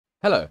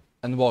Hello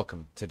and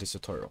welcome to this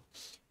tutorial.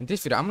 In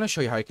this video, I'm going to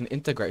show you how you can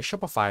integrate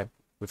Shopify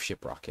with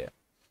Shiprocket.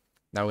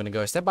 Now we're going to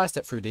go step by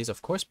step through these,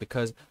 of course,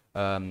 because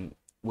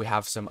we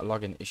have some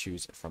login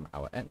issues from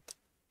our end.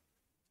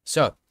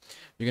 So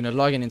you're going to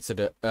log in into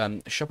the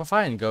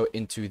Shopify and go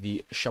into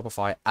the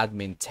Shopify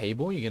admin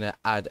table. You're going to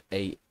add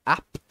a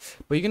app,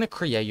 but you're going to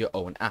create your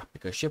own app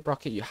because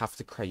Shiprocket, you have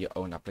to create your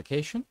own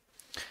application.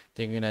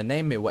 Then you're going to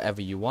name it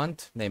whatever you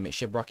want. Name it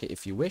Shiprocket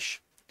if you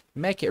wish.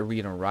 Make it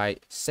read and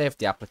write, save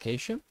the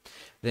application.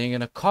 Then you're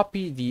going to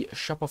copy the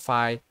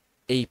Shopify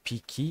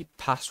AP key,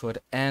 password,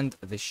 and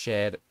the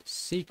shared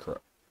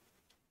secret.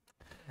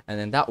 And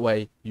then that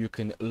way you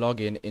can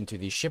log in into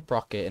the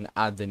Shiprocket and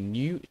add the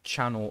new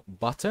channel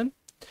button.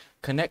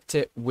 Connect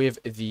it with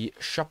the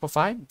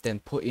Shopify, then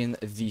put in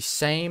the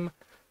same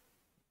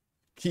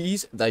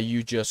keys that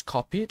you just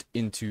copied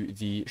into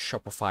the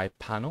Shopify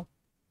panel.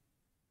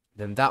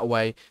 Then that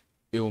way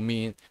it will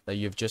mean that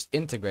you've just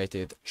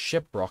integrated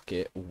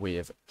Shiprocket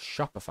with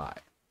Shopify.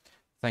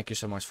 Thank you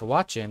so much for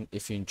watching.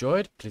 If you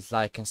enjoyed, please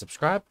like and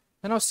subscribe,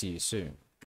 and I'll see you soon.